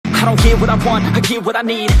I don't get what I want, I get what I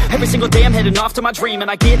need. Every single day I'm heading off to my dream,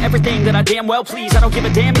 and I get everything that I damn well please. I don't give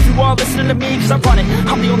a damn if you all listening to me, cause I run it.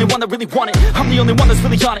 I'm the only one that really want it, I'm the only one that's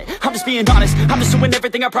really on it. I'm just being honest, I'm just doing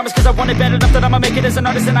everything I promise, cause I want it bad enough that I'ma make it as an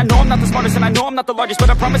artist. And I know I'm not the smartest, and I know I'm not the largest,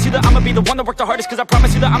 but I promise you that I'ma be the one that worked the hardest. Cause I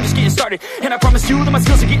promise you that I'm just getting started, and I promise you that my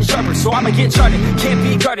skills are getting sharper. So I'ma get charted, can't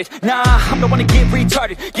be guarded. Nah, I'm the one to get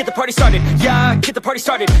retarded. Get the party started, yeah, get the party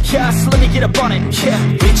started. Yeah, so let me get up on it, yeah.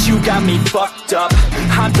 Bitch, you got me fucked up,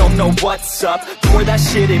 I don't know what's up. Pour that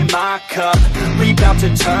shit in my cup, we bout to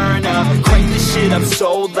turn up. Crank this shit up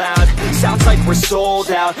so loud, sounds like we're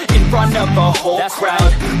sold out. In front of a whole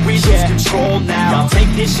crowd, we lose control now. Y'all take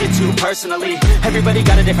this shit too personally, everybody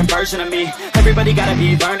got a different version of me. Everybody gotta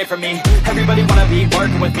be learning from me, everybody wanna be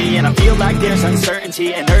working with me. And I feel like there's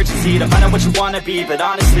uncertainty and urgency to find out what you wanna be. But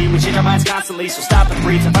honestly, we change our minds constantly, so stop and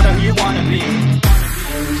breathe and find out who you wanna be.